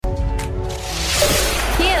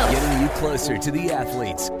closer to the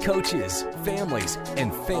athletes, coaches, families,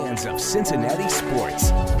 and fans of Cincinnati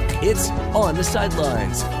sports. It's On the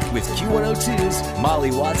Sidelines with Q102's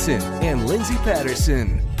Molly Watson and Lindsay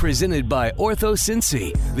Patterson. Presented by Ortho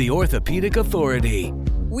Cincy, the orthopedic authority.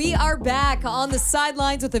 We are back on the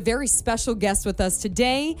sidelines with a very special guest with us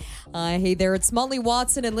today. Hey there, it's Molly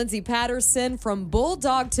Watson and Lindsay Patterson from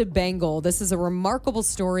Bulldog to Bengal. This is a remarkable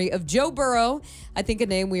story of Joe Burrow. I think a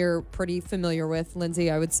name we are pretty familiar with, Lindsay,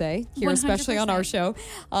 I would say, here 100%. Especially on our show.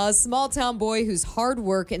 A small town boy whose hard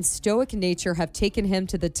work and stoic nature have taken him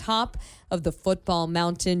to the top of the football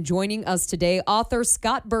mountain. Joining us today, author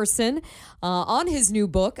Scott Burson on his new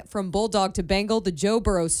book, From Bulldog to Bengal, the Joe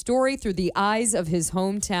Burrow story through the eyes of his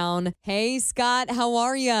hometown. Hey, Scott, how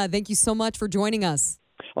are you? Thank you so much for joining us.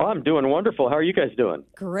 Oh, I'm doing wonderful. How are you guys doing?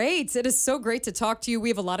 Great. It is so great to talk to you. We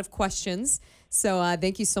have a lot of questions. So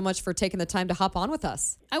thank you so much for taking the time to hop on with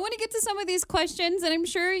us. I want to get to some of these questions, and I'm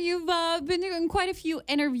sure you've been doing quite a few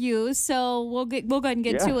interviews, so we'll go ahead and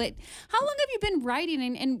get to it. How long have you been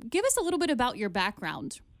writing, and give us a little bit about your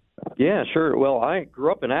background? Yeah, sure. Well, I grew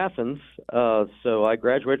up in Athens, so I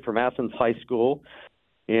graduated from Athens High School,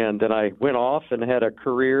 and then I went off and had a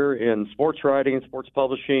career in sports writing, sports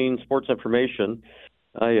publishing, sports information.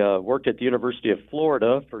 I worked at the University of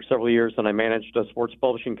Florida for several years, and I managed a sports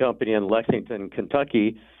publishing company in Lexington,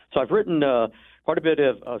 Kentucky. So I've written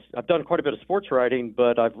I've done quite a bit of sports writing,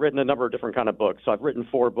 but I've written a number of different kind of books. So I've written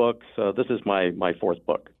 4 books. This is my 4th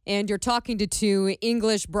book. And you're talking to 2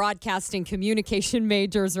 English broadcasting communication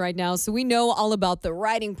majors right now. So we know all about the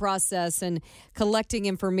writing process and collecting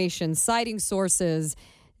information, citing sources.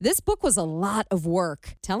 This book was a lot of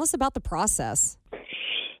work. Tell us about the process.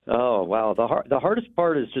 Oh, wow. The hardest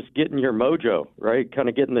part is just getting your mojo, right? Kind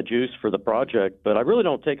of getting the juice for the project. But I really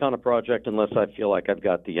don't take on a project unless I feel like I've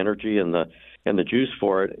got the energy and the juice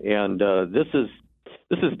for it. And this is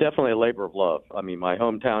definitely a labor of love. I mean, my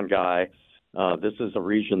hometown guy, this is a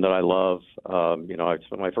region that I love. I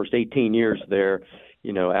spent my first 18 years there.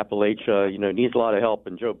 Appalachia, needs a lot of help,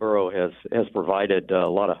 and Joe Burrow has provided a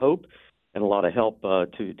lot of hope and a lot of help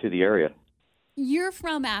to the area. You're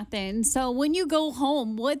from Athens, so when you go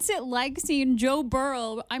home, what's it like seeing Joe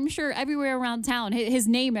Burrow, I'm sure everywhere around town, his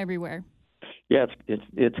name everywhere? Yeah,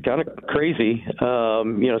 it's kind of crazy,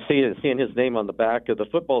 seeing his name on the back of the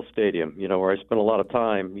football stadium, where I spent a lot of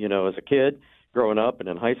time, as a kid growing up and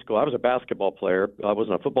in high school. I was a basketball player. I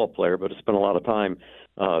wasn't a football player, but I spent a lot of time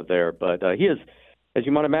there. But he is, as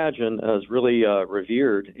you might imagine, is really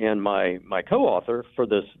revered. And my co-author for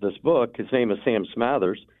this book, his name is Sam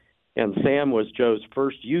Smathers. And Sam was Joe's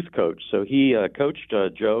first youth coach. So he coached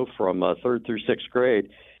Joe from 3rd through 6th grade.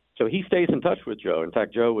 So he stays in touch with Joe. In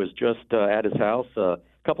fact, Joe was just at his house a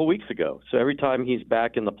couple weeks ago. So every time he's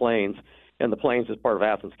back in the Plains, and the Plains is part of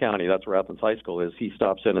Athens County, that's where Athens High School is, he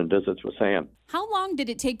stops in and visits with Sam. How long did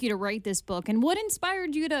it take you to write this book? And what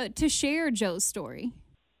inspired you to share Joe's story?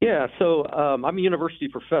 Yeah, so I'm a university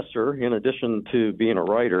professor in addition to being a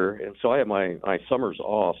writer, and so I have my summers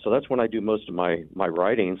off. So that's when I do most of my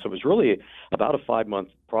writing. So it was really about a 5-month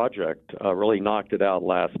project. Really knocked it out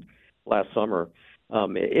last summer.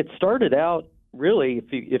 It started out really,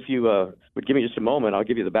 if you would give me just a moment, I'll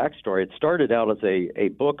give you the backstory. It started out as a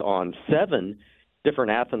book on 7 different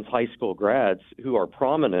Athens high school grads who are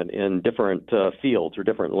prominent in different fields or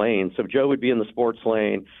different lanes. So Joe would be in the sports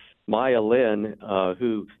lane. Maya Lin,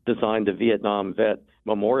 who designed the Vietnam Vet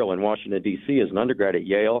Memorial in Washington, D.C. as an undergrad at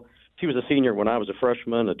Yale. She was a senior when I was a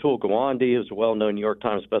freshman. Atul Gawande is a well-known New York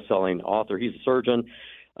Times bestselling author. He's a surgeon.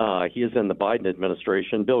 He is in the Biden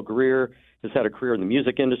administration. Bill Greer has had a career in the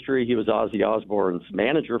music industry. He was Ozzy Osbourne's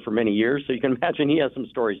manager for many years, so you can imagine he has some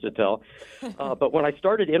stories to tell. But when I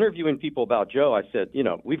started interviewing people about Joe, I said,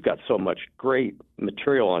 we've got so much great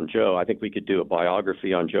material on Joe. I think we could do a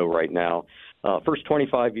biography on Joe right now. First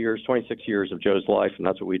 26 years of Joe's life, and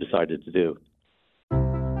that's what we decided to do.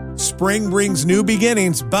 Spring brings new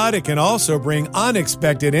beginnings, but it can also bring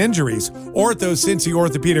unexpected injuries. Ortho Cincy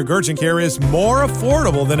Orthopedic Urgent Care is more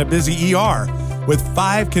affordable than a busy ER. With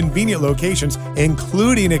 5 convenient locations,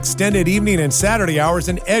 including extended evening and Saturday hours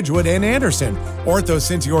in Edgewood and Anderson. Ortho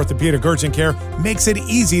Cincy Orthopedic Urgent Care makes it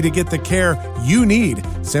easy to get the care you need.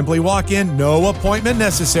 Simply walk in, no appointment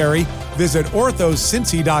necessary. Visit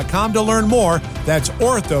orthocincy.com to learn more. That's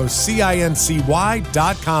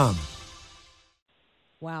orthocincy.com.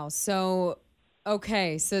 Wow. So,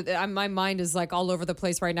 okay. So my mind is like all over the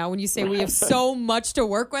place right now. When you say we have so much to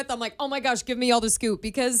work with, I'm like, oh my gosh, give me all the scoop.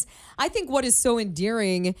 Because I think what is so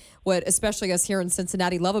endearing, what especially us here in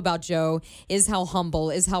Cincinnati love about Joe, is how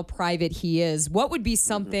humble, is how private he is. What would be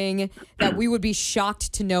something that we would be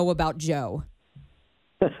shocked to know about Joe?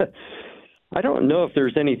 I don't know if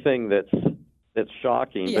there's anything that's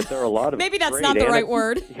shocking, but there are a lot of maybe that's great not the right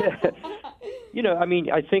word. Yeah.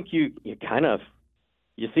 I think you kind of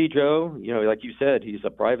you see Joe. Like you said, he's a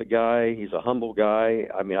private guy. He's a humble guy.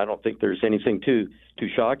 I mean, I don't think there's anything too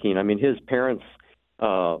shocking. I mean, his parents,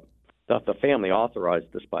 the family authorized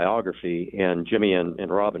this biography, and Jimmy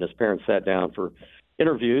and Robin, his parents, sat down for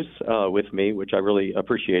interviews with me, which I really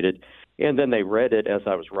appreciated. And then they read it as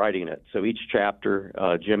I was writing it. So each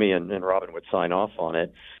chapter, Jimmy and Robin would sign off on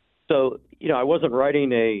it. So, I wasn't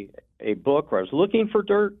writing a book where I was looking for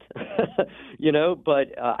dirt, but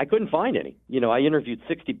I couldn't find any. I interviewed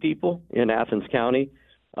 60 people in Athens County.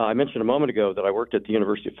 I mentioned a moment ago that I worked at the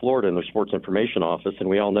University of Florida in their sports information office, and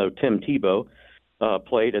we all know Tim Tebow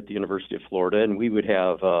played at the University of Florida, and we would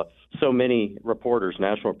have so many reporters,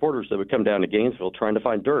 national reporters, that would come down to Gainesville trying to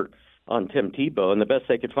find dirt on Tim Tebow, and the best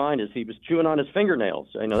they could find is he was chewing on his fingernails.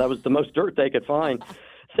 That was the most dirt they could find.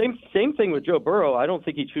 Same thing with Joe Burrow. I don't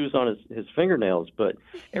think he chews on his fingernails, but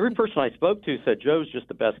every person I spoke to said Joe's just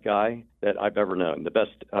the best guy that I've ever known, the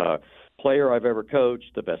best player I've ever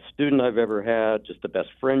coached, the best student I've ever had, just the best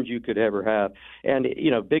friend you could ever have. And,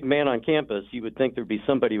 big man on campus, you would think there'd be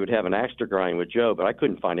somebody who would have an axe to grind with Joe, but I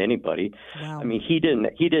couldn't find anybody. Wow. I mean, he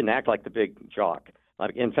didn't act like the big jock.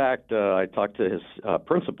 In fact, I talked to his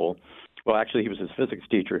principal. Well, actually, he was his physics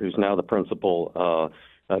teacher, who's now the principal.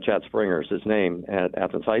 Chad Springer is his name, at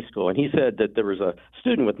Athens High School. And he said that there was a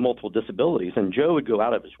student with multiple disabilities, and Joe would go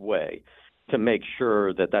out of his way to make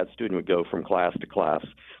sure that student would go from class to class.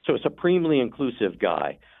 So a supremely inclusive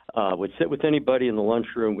guy, would sit with anybody in the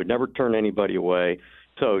lunchroom, would never turn anybody away.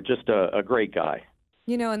 So just a great guy.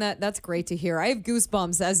 And that's great to hear. I have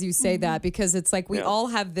goosebumps as you say that, because it's like we all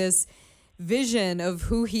have this vision of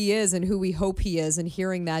who he is and who we hope he is, and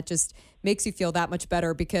hearing that just makes you feel that much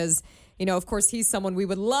better, because of course, he's someone we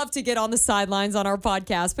would love to get on the sidelines on our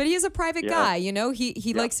podcast, but he is a private guy.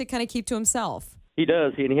 He likes to kind of keep to himself. He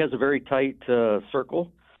does. He has a very tight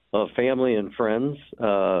circle of family and friends,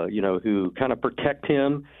 who kind of protect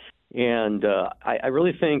him. And I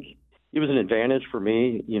really think it was an advantage for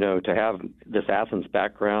me, to have this Athens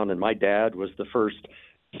background. And my dad was the first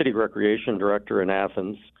city recreation director in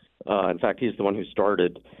Athens. In fact, he's the one who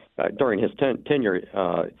started during his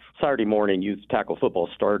tenure. Saturday morning youth tackle football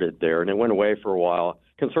started there, and it went away for a while,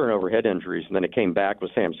 concern over head injuries, and then it came back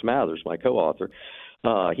with Sam Smathers, my co-author.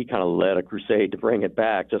 He kind of led a crusade to bring it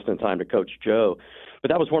back just in time to coach Joe. But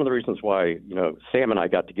that was one of the reasons why, Sam and I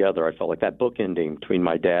got together. I felt like that bookending between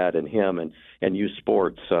my dad and him and youth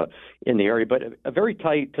sports in the area, but a very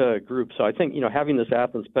tight group. So I think, having this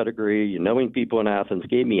Athens pedigree, knowing people in Athens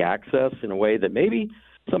gave me access in a way that maybe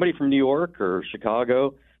somebody from New York or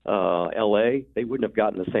Chicago, L.A., they wouldn't have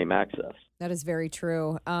gotten the same access. That is very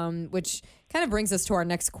true, which kind of brings us to our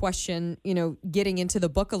next question, getting into the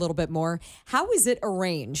book a little bit more. How is it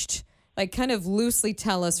arranged? Like, kind of loosely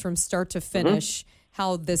tell us from start to finish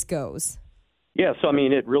how this goes. Yeah, so,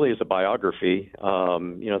 it really is a biography. So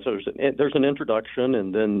there's an introduction,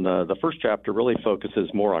 and then the first chapter really focuses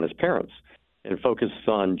more on his parents and focuses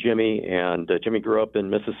on Jimmy. And Jimmy grew up in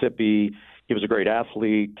Mississippi. He was a great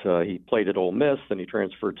athlete. He played at Ole Miss, then he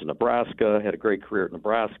transferred to Nebraska, had a great career at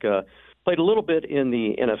Nebraska, played a little bit in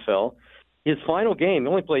the NFL. His final game, he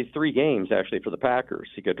only played 3 games, actually, for the Packers.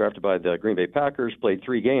 He got drafted by the Green Bay Packers, played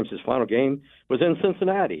 3 games. His final game was in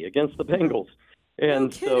Cincinnati against the Bengals.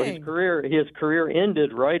 And so his career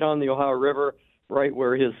ended right on the Ohio River, right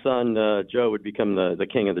where his son Joe would become the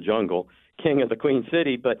king of the jungle, king of the Queen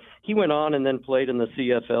City. But he went on and then played in the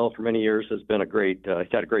CFL for many years. Has been he's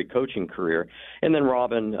had a great coaching career. And then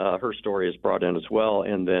Robin, her story is brought in as well.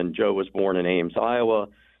 And then Joe was born in Ames, Iowa.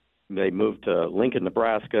 They moved to Lincoln,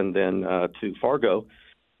 Nebraska, and then to Fargo,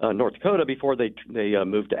 North Dakota, before they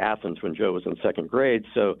moved to Athens when Joe was in second grade.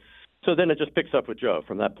 So then it just picks up with Joe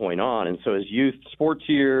from that point on. And so his youth sports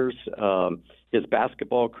years, his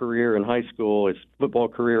basketball career in high school, his football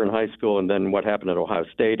career in high school, and then what happened at Ohio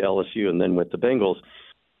State, LSU, and then with the Bengals.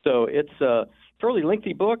 So it's a fairly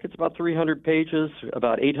lengthy book. It's about 300 pages,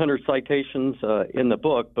 about 800 citations in the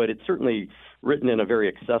book, but it's certainly written in a very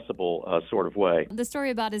accessible sort of way. The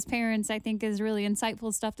story about his parents, I think, is really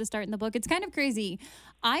insightful stuff to start in the book. It's kind of crazy.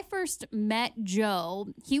 I first met Joe.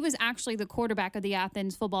 He was actually the quarterback of the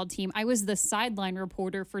Athens football team. I was the sideline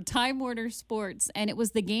reporter for Time Warner Sports, and it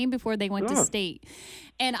was the game before they went to state.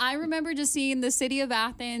 And I remember just seeing the city of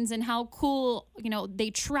Athens and how cool,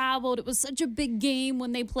 they traveled. It was such a big game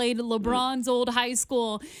when they played LeBron's old high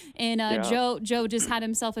school. And Joe just had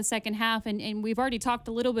himself a second half. And we've already talked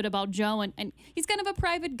a little bit about Joe, and and he's kind of a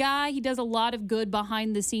private guy. He does a lot of good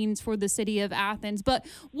behind the scenes for the city of Athens. But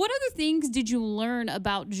what other things did you learn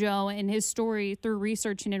about Joe and his story through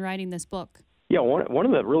researching and writing this book? Yeah, one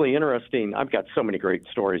of the really interesting, I've got so many great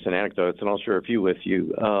stories and anecdotes, and I'll share a few with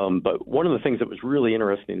you. But one of the things that was really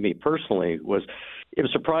interesting to me personally was it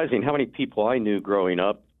was surprising how many people I knew growing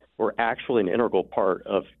up were actually an integral part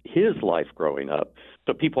of his life growing up.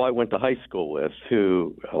 So people I went to high school with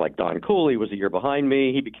who, like Don Cooley, was a year behind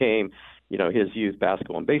me. He became, his youth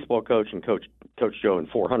basketball and baseball coach and coached Joe in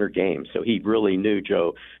 400 games. So he really knew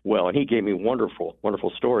Joe well, and he gave me wonderful,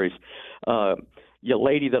 wonderful stories. A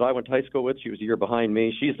lady that I went to high school with, she was a year behind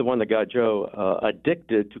me. She's the one that got Joe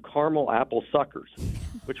addicted to caramel apple suckers,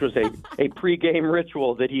 which was a pregame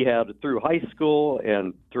ritual that he had through high school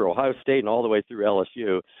and through Ohio State and all the way through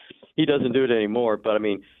LSU. He doesn't do it anymore, but,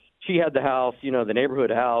 she had the house, the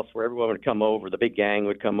neighborhood house where everyone would come over. The big gang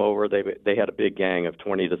would come over. They had a big gang of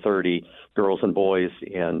 20 to 30 girls and boys,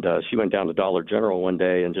 and she went down to Dollar General one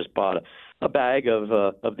day and just bought a bag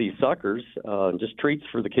of these suckers, just treats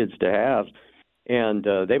for the kids to have. And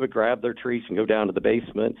they would grab their treats and go down to the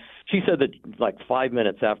basement. She said that like 5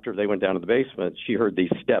 minutes after they went down to the basement, she heard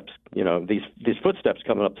these steps, these footsteps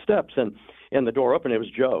coming up the steps, and the door opened. It was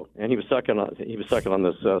Joe, and he was sucking on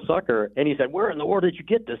this sucker. And he said, "Where in the world did you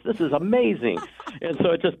get this? This is amazing!" And so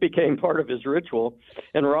it just became part of his ritual.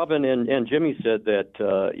 And Robin and Jimmy said that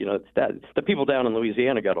that the people down in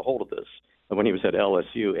Louisiana got a hold of this when he was at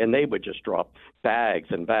LSU, and they would just drop bags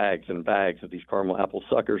and bags and bags of these caramel apple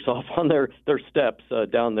suckers off on their steps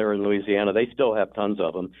down there in Louisiana. They still have tons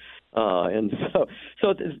of them. And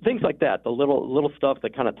so things like that, the little stuff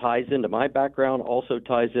that kind of ties into my background also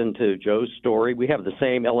ties into Joe's story. We have the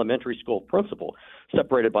same elementary school principal,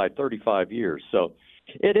 separated by 35 years. So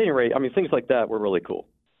at any rate, things like that were really cool.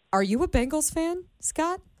 Are you a Bengals fan,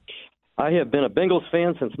 Scott? I have been a Bengals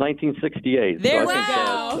fan since 1968. There we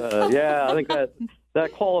go. I think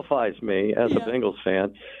that qualifies me as a Bengals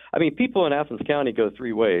fan. People in Athens County go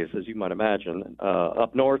three ways, as you might imagine.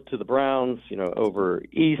 Up north to the Browns, over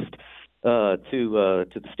east to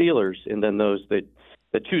the Steelers, and then those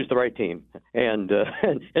that choose the right team and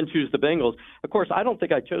choose the Bengals. Of course, I don't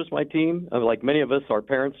think I chose my team. Like many of us, our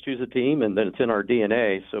parents choose a team, and then it's in our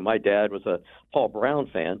DNA. So my dad was a Paul Brown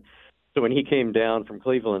fan. So when he came down from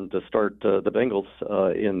Cleveland to start the Bengals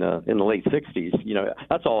in the late 60s,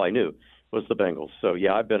 that's all I knew was the Bengals. So,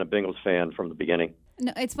 I've been a Bengals fan from the beginning.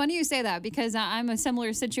 No, it's funny you say that because I'm a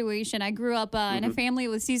similar situation. I grew up in a family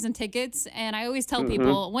with season tickets, and I always tell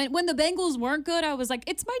people when the Bengals weren't good, I was like,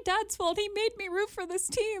 it's my dad's fault. He made me root for this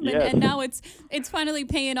team. Yes. And now it's finally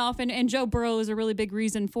paying off, and Joe Burrow is a really big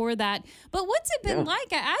reason for that. But what's it been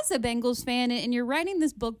like as a Bengals fan, and you're writing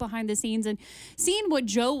this book behind the scenes and seeing what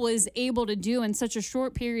Joe was able to do in such a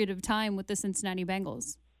short period of time with the Cincinnati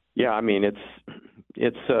Bengals? Yeah,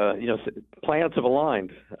 it's planets have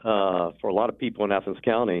aligned for a lot of people in Athens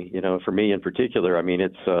County. For me in particular,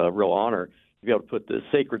 it's a real honor to be able to put this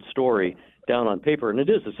sacred story down on paper, and it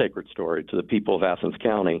is a sacred story to the people of Athens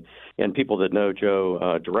County and people that know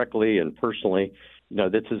Joe directly and personally.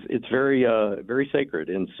 It's very very sacred,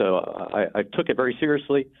 and so I took it very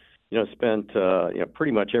seriously. Spent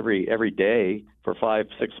pretty much every day for 5-6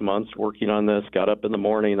 months working on this. Got up in the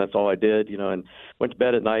morning, that's all I did, and went to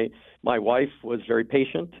bed at night. My wife was very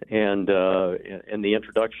patient, and in the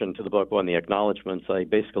introduction to the book, the acknowledgments, I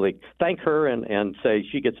basically thank her and say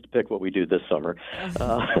she gets to pick what we do this summer.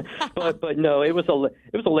 But no, it was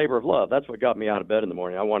a labor of love. That's what got me out of bed in the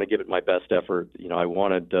morning. I want to give it my best effort. I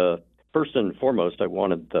wanted. First and foremost, I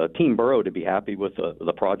wanted Team Burrow to be happy with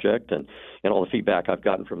the project and all the feedback I've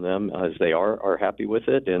gotten from them, as they are happy with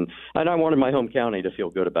it. And I wanted my home county to feel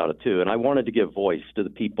good about it, too. And I wanted to give voice to the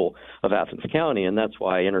people of Athens County, and that's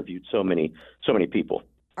why I interviewed so many people.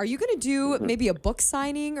 Are you going to do maybe a book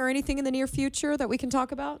signing or anything in the near future that we can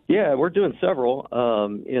talk about? Yeah, we're doing several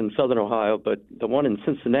in Southern Ohio, but the one in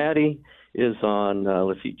Cincinnati is on,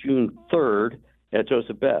 June 3rd. At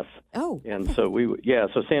Joseph Beth. Oh. And so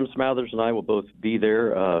so Sam Smathers and I will both be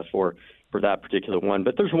there for that particular one.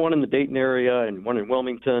 But there's one in the Dayton area and one in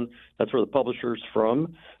Wilmington. That's where the publisher's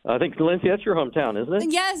from. I think, Lindsay, that's your hometown, isn't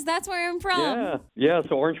it? Yes, that's where I'm from. Yeah.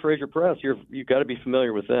 So Orange Fraser Press, you've got to be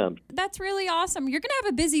familiar with them. That's really awesome. You're going to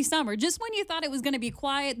have a busy summer. Just when you thought it was going to be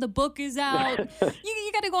quiet, the book is out.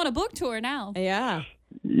 you got to go on a book tour now. Yeah.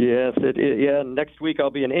 Yes, next week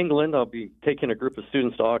I'll be in England. I'll be taking a group of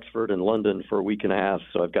students to Oxford and London for a week and a half,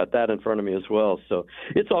 so I've got that in front of me as well. So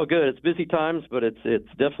it's all good. It's busy times, but it's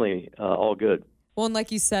definitely all good. Well, and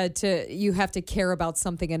like you said, you have to care about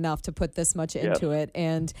something enough to put this much into it,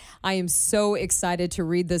 and I am so excited to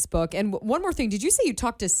read this book. And one more thing, did you say you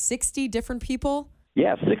talked to 60 different people?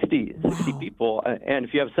 Yeah, 60 people. And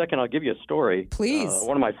if you have a second, I'll give you a story. Please.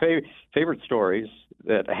 One of my favorite stories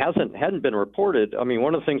that hadn't been reported. I mean,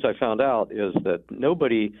 one of the things I found out is that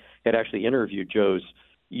nobody had actually interviewed Joe's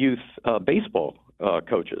youth baseball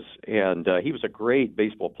coaches. And he was a great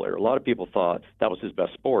baseball player. A lot of people thought that was his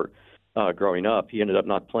best sport growing up. He ended up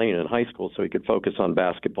not playing in high school, so he could focus on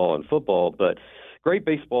basketball and football. But great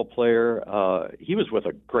baseball player. He was with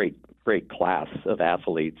a great class of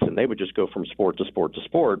athletes, and they would just go from sport to sport to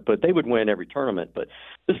sport, but they would win every tournament. But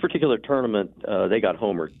this particular tournament, they got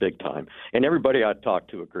homered big time, and everybody I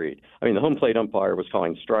talked to agreed. I mean, the home plate umpire was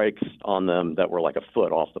calling strikes on them that were like a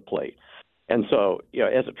foot off the plate. And so,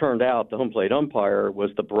 as it turned out, the home plate umpire was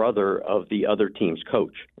the brother of the other team's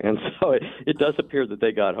coach. And so it does appear that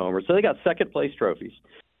they got homered. So they got second-place trophies.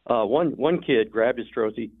 One kid grabbed his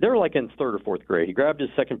trophy. They were like in third or fourth grade. He grabbed his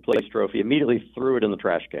second place trophy, immediately threw it in the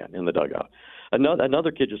trash can in the dugout.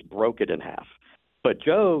 Another kid just broke it in half. But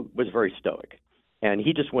Joe was very stoic, and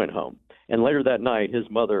he just went home. And later that night, his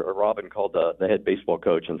mother, Robin, called the head baseball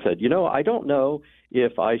coach and said, I don't know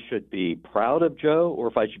if I should be proud of Joe or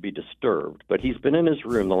if I should be disturbed, but he's been in his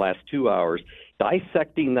room the last 2 hours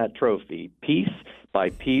dissecting that trophy piece by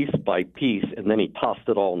piece by piece, and then he tossed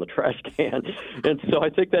it all in the trash can. And so I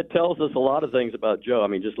think that tells us a lot of things about Joe. I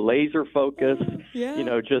mean, just laser focus,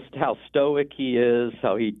 just how stoic he is,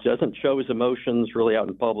 how he doesn't show his emotions really out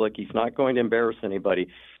in public. He's not going to embarrass anybody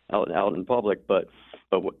out in public, but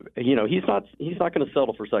he's not going to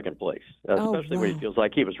settle for second place, especially when he feels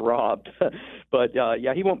like he was robbed. But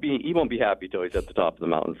he won't be happy till he's at the top of the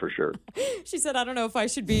mountain for sure. She said, "I don't know if I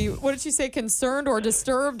should be. What did she say? Concerned or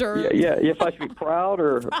disturbed or?" Yeah. If I should be proud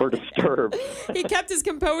or disturbed. He kept his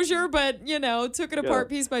composure, but took it apart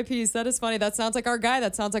piece by piece. That is funny. That sounds like our guy.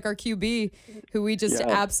 That sounds like our QB, who we just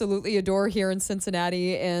absolutely adore here in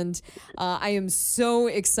Cincinnati. And I am so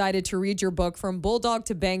excited to read your book, From Bulldog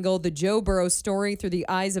to Bengal: The Joe Burrow Story Through the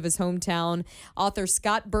Eyes of His Hometown. Author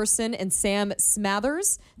Scott Burson and Sam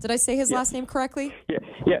Smathers. Did I say his last name correctly?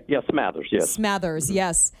 Yeah, Smathers, yes. Smathers,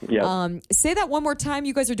 yes. Say that one more time.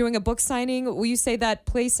 You guys are doing a book signing. Will you say that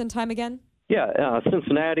place and time again? Yeah,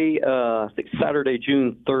 Cincinnati, I think Saturday,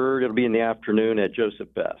 June 3rd. It'll be in the afternoon at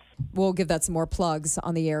Joseph Beth. We'll give that some more plugs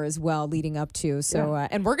on the air as well leading up to. So,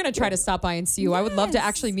 and we're going to try to stop by and see you. I would love to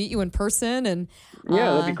actually meet you in person. And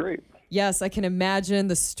that'd be great. Yes, I can imagine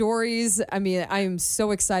the stories. I mean, I am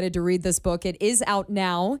so excited to read this book. It is out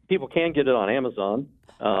now. People can get it on Amazon.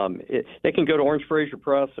 They can go to Orange Fraser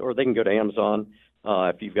Press, or they can go to Amazon.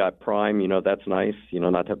 If you've got Prime, that's nice,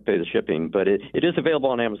 not to have to pay the shipping. But it is available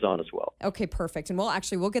on Amazon as well. Okay, perfect. And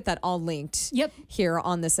we'll get that all linked here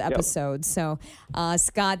on this episode. So,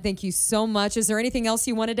 Scott, thank you so much. Is there anything else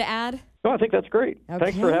you wanted to add? No, I think that's great. Okay.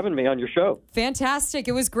 Thanks for having me on your show. Fantastic.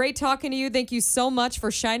 It was great talking to you. Thank you so much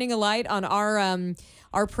for shining a light on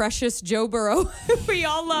our precious Joe Burrow. We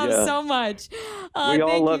all love so much. We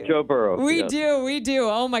all love Joe Burrow. We do.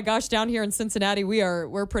 Oh my gosh, down here in Cincinnati,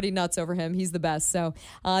 we're pretty nuts over him. He's the best. So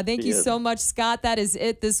thank you so much, Scott. That is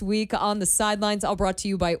it this week on the Sidelines, all brought to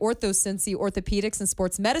you by OrthoCincy Orthopedics and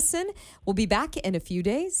Sports Medicine. We'll be back in a few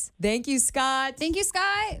days. Thank you, Scott. Thank you,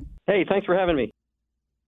 Scott. Hey, thanks for having me.